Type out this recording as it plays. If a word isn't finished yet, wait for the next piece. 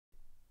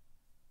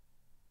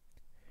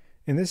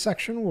In this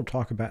section, we'll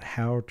talk about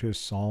how to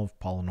solve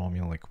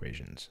polynomial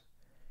equations.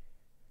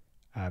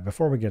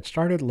 Before we get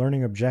started,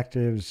 learning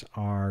objectives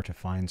are to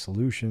find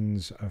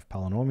solutions of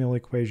polynomial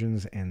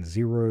equations and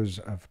zeros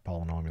of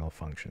polynomial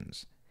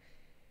functions.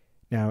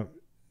 Now,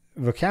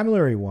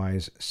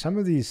 vocabulary-wise, some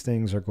of these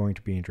things are going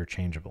to be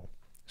interchangeable.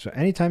 So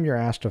anytime you're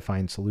asked to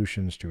find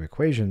solutions to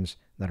equations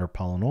that are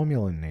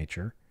polynomial in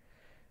nature,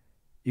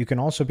 you can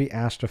also be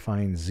asked to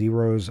find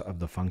zeros of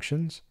the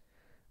functions,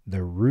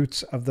 the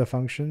roots of the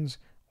functions,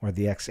 or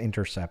the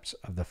x-intercepts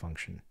of the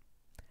function.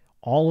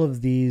 All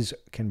of these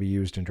can be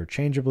used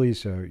interchangeably,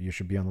 so you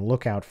should be on the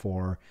lookout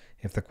for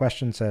if the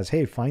question says,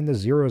 hey, find the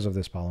zeros of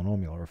this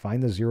polynomial, or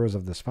find the zeros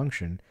of this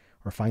function,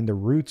 or find the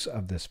roots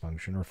of this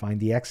function, or find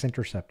the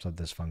x-intercepts of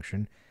this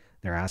function,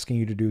 they're asking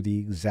you to do the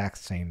exact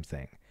same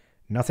thing.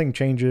 Nothing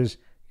changes.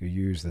 You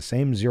use the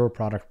same zero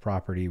product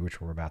property, which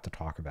we're about to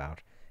talk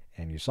about,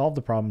 and you solve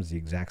the problems the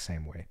exact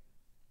same way.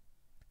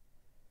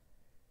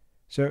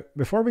 So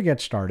before we get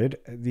started,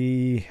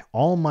 the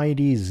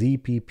almighty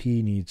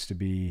ZPP needs to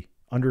be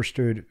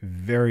understood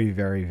very,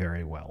 very,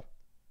 very well.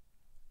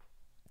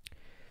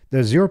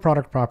 The zero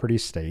product property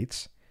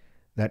states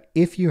that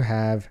if you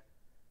have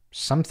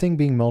something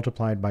being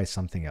multiplied by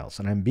something else,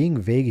 and I'm being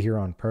vague here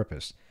on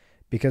purpose,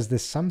 because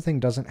this something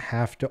doesn't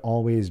have to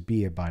always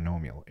be a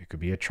binomial. It could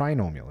be a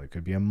trinomial, it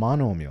could be a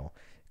monomial,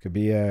 it could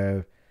be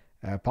a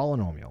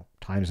polynomial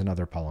times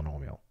another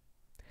polynomial.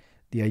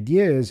 The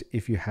idea is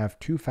if you have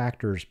two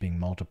factors being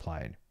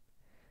multiplied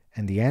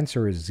and the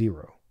answer is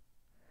 0,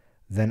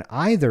 then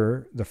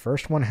either the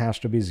first one has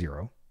to be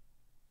 0,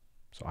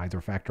 so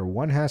either factor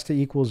 1 has to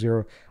equal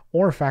 0,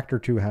 or factor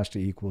 2 has to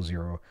equal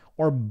 0,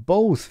 or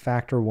both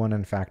factor 1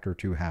 and factor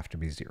 2 have to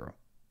be 0.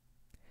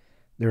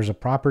 There's a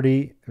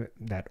property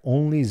that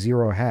only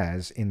 0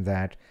 has in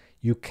that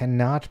you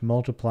cannot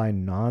multiply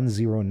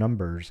non-zero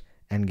numbers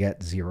and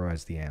get 0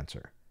 as the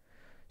answer.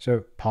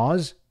 So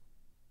pause,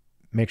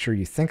 make sure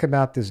you think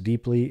about this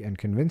deeply, and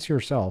convince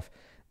yourself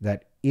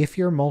that if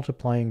you're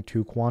multiplying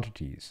two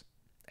quantities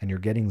and you're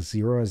getting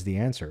 0 as the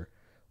answer,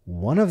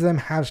 one of them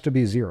has to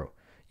be 0.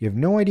 You have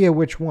no idea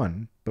which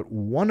one, but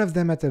one of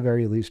them at the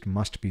very least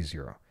must be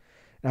 0.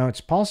 Now,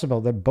 it's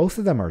possible that both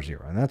of them are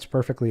 0, and that's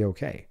perfectly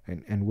okay,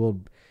 and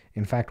we'll,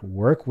 in fact,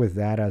 work with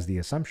that as the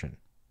assumption.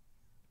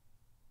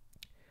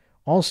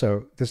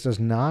 Also, this does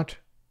not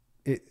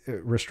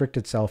restrict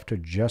itself to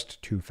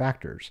just two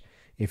factors.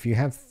 If you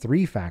have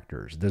three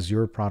factors, the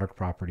zero product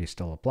property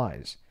still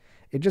applies.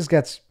 It just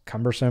gets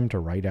cumbersome to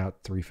write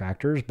out three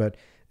factors, but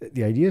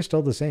the idea is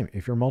still the same.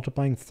 If you're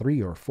multiplying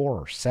 3 or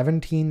 4 or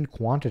 17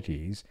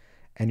 quantities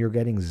and you're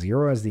getting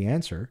 0 as the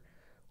answer,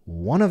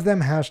 one of them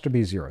has to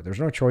be 0. There's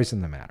no choice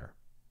in the matter.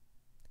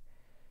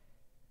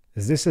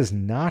 This is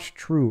not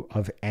true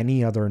of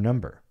any other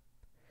number.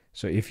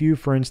 So if you,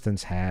 for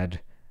instance,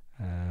 had,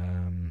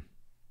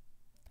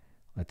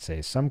 let's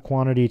say, some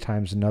quantity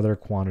times another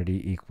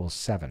quantity equals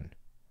 7.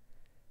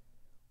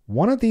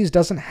 One of these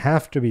doesn't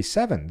have to be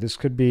 7. This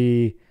could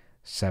be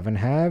 7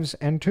 halves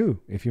and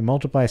 2. If you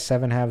multiply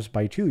 7 halves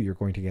by 2, you're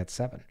going to get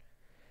 7.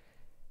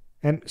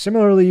 And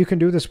similarly, you can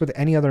do this with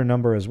any other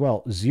number as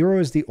well. 0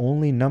 is the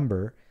only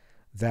number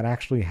that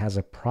actually has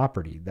a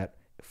property that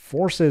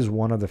forces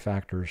one of the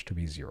factors to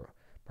be 0.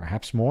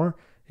 Perhaps more.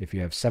 If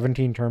you have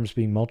 17 terms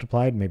being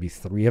multiplied, maybe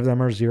 3 of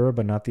them are 0,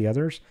 but not the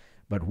others.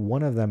 But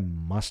one of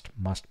them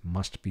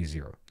must be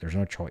 0. There's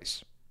no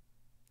choice.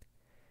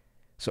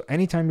 So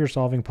anytime you're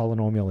solving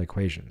polynomial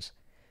equations,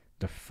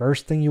 the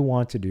first thing you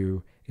want to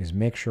do is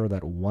make sure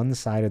that one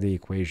side of the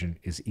equation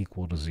is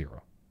equal to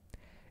 0.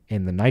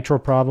 In the nitro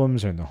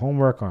problems or in the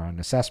homework or on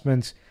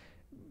assessments,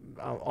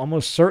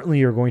 almost certainly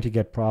you're going to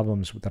get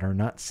problems that are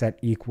not set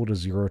equal to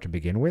 0 to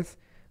begin with,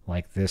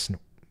 like this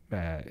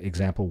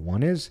example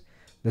 1 is.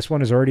 This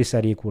one is already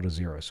set equal to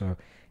 0. So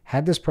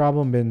had this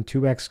problem been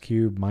 2x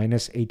cubed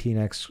minus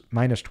 18x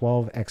minus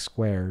 12x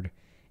squared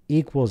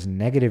equals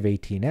negative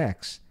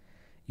 18x,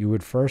 you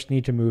would first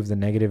need to move the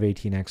negative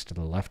 18x to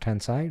the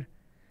left-hand side,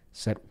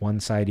 set one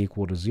side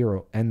equal to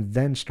 0, and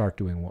then start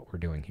doing what we're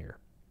doing here.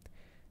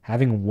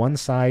 Having one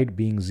side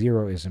being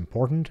 0 is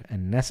important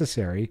and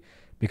necessary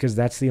because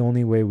that's the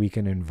only way we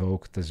can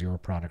invoke the zero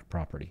product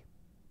property.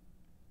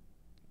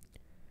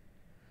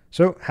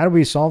 So how do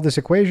we solve this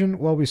equation?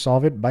 Well, we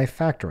solve it by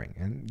factoring.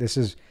 And this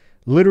is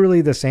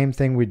literally the same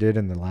thing we did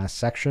in the last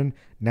section.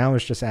 Now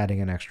it's just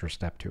adding an extra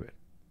step to it.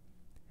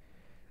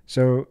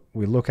 So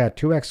we look at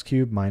 2x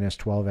cubed minus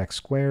 12x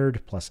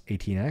squared plus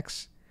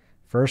 18x.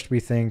 First,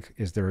 we think,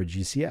 is there a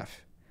GCF?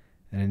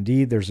 And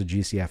indeed, there's a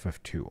GCF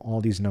of 2.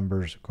 All these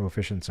numbers,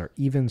 coefficients are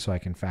even, so I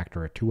can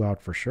factor a 2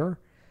 out for sure.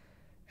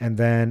 And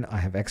then I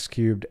have x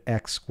cubed,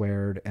 x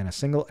squared, and a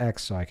single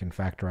x, so I can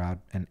factor out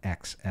an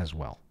x as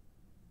well.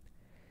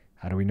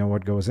 How do we know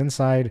what goes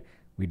inside?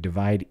 We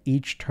divide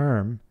each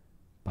term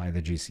by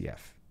the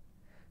GCF.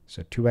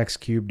 So 2x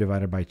cubed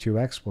divided by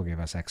 2x will give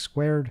us x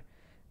squared.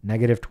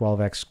 Negative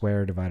 12x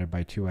squared divided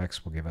by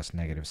 2x will give us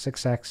negative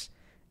 6x.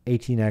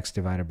 18x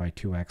divided by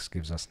 2x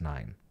gives us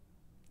 9.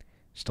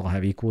 Still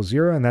have equals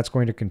 0, and that's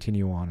going to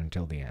continue on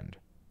until the end.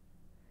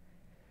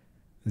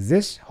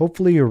 This,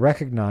 hopefully, you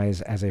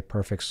recognize as a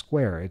perfect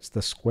square. It's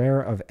the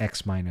square of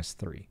x minus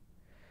 3.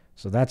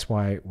 So that's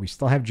why we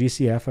still have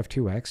GCF of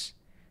 2x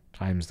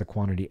times the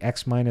quantity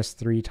x minus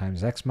 3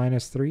 times x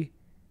minus 3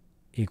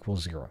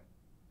 equals 0.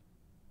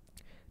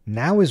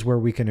 Now is where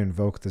we can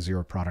invoke the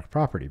zero product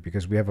property,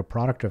 because we have a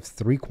product of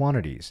three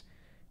quantities.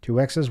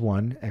 2x is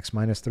one, x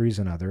minus 3 is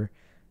another,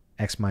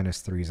 x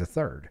minus 3 is a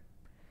third.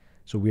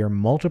 So we are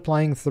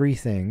multiplying three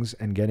things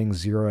and getting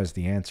 0 as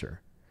the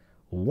answer.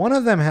 One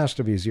of them has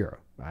to be 0.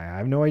 I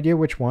have no idea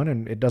which one,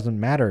 and it doesn't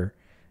matter,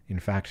 in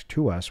fact,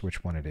 to us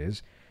which one it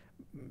is.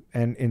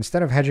 And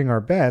instead of hedging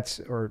our bets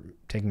or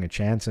taking a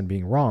chance and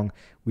being wrong,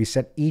 we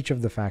set each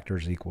of the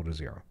factors equal to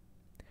 0.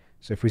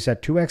 So if we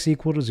set 2x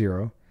equal to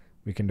 0,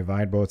 we can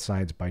divide both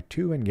sides by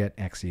 2 and get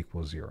x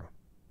equals 0.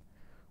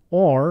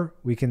 Or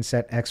we can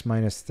set x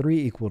minus 3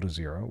 equal to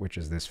 0, which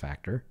is this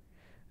factor.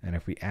 And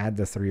if we add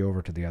the 3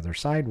 over to the other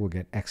side, we'll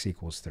get x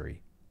equals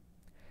 3.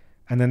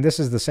 And then this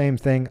is the same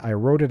thing. I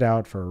wrote it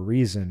out for a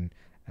reason.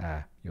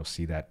 You'll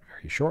see that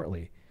very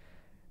shortly.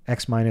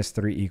 X minus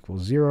 3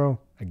 equals 0,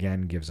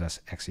 again, gives us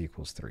x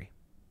equals 3.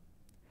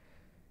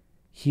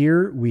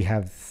 Here we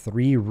have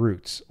three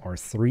roots, or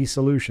three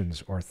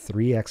solutions, or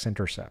three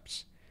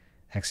x-intercepts.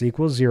 X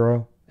equals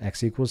 0,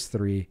 x equals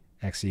 3,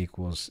 x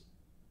equals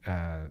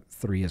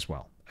 3 as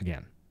well,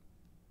 again.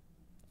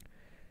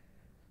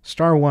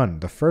 Star 1,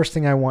 the first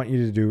thing I want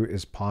you to do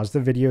is pause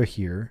the video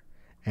here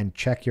and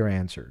check your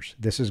answers.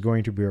 This is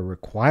going to be a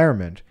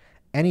requirement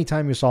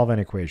anytime you solve an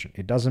equation.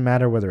 It doesn't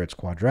matter whether it's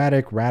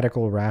quadratic,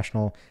 radical,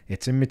 rational,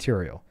 it's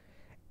immaterial.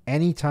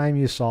 Anytime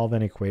you solve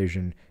an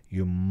equation,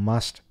 you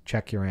must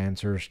check your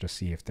answers to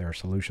see if there are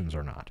solutions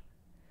or not.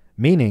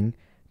 Meaning,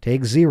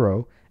 take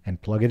 0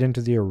 and plug it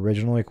into the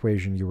original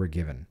equation you were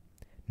given.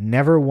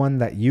 Never one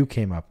that you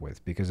came up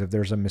with, because if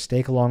there's a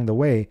mistake along the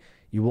way,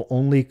 you will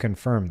only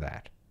confirm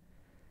that.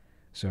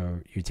 So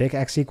you take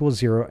x equals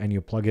 0 and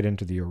you plug it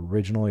into the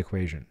original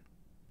equation.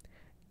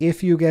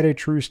 If you get a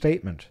true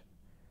statement,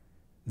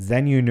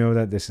 then you know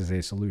that this is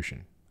a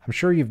solution. I'm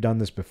sure you've done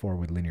this before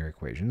with linear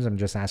equations. I'm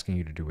just asking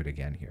you to do it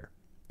again here.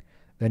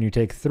 Then you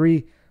take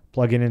 3,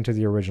 plug it into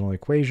the original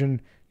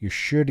equation. You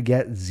should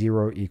get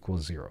 0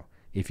 equals 0.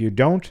 If you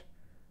don't,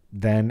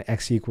 then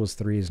x equals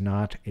 3 is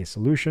not a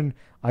solution.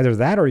 Either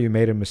that or you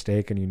made a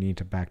mistake and you need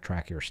to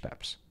backtrack your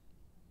steps.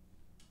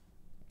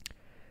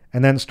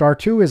 And then star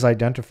 2 is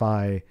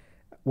identify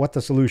what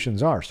the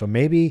solutions are. So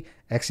maybe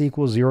x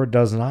equals 0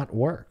 does not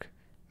work.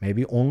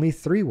 Maybe only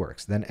 3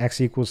 works. Then x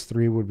equals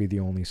 3 would be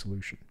the only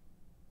solution.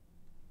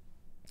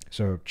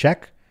 So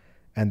check,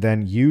 and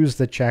then use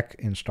the check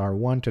in star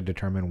 1 to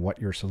determine what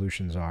your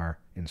solutions are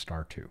in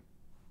star 2.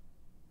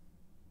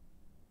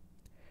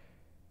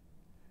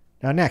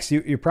 Now next,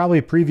 you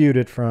probably previewed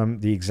it from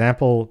the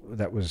example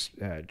that was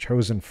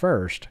chosen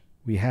first.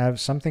 We have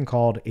something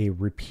called a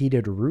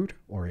repeated root,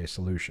 or a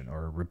solution,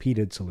 or a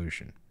repeated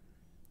solution.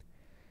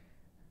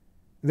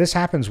 This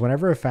happens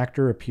whenever a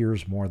factor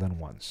appears more than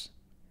once.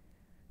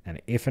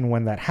 And if and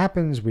when that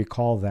happens, we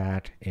call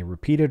that a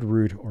repeated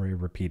root or a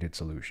repeated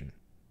solution.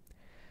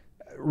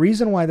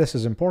 Reason why this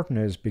is important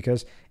is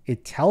because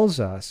it tells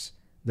us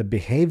the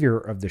behavior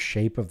of the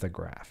shape of the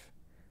graph.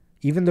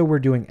 Even though we're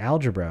doing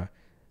algebra,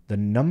 the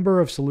number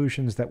of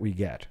solutions that we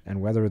get, and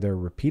whether they're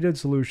repeated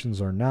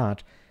solutions or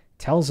not,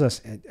 tells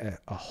us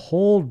a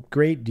whole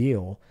great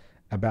deal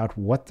about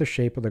what the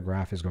shape of the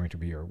graph is going to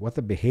be, or what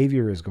the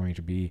behavior is going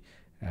to be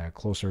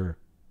closer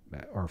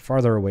or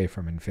farther away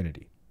from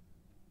infinity.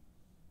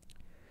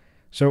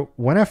 So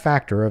when a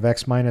factor of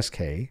x minus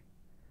k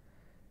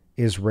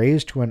is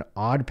raised to an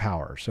odd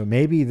power, so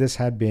maybe this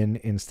had been,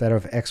 instead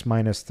of x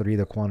minus 3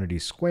 the quantity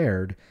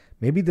squared,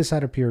 maybe this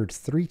had appeared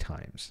 3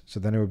 times. So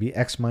then it would be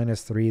x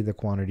minus 3 the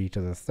quantity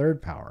to the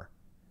third power.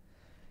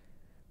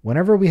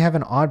 Whenever we have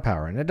an odd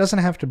power, and it doesn't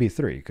have to be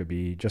 3, it could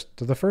be just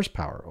to the first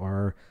power,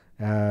 or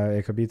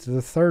it could be to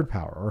the third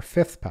power, or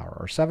fifth power,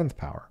 or seventh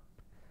power.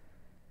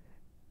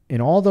 In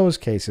all those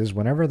cases,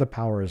 whenever the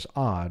power is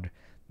odd,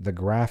 the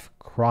graph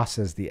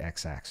crosses the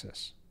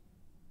x-axis.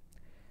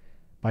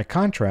 By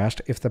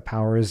contrast, if the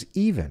power is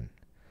even,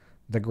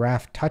 the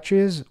graph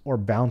touches or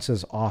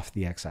bounces off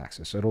the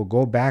x-axis. So it'll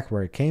go back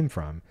where it came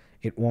from.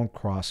 It won't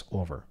cross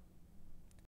over.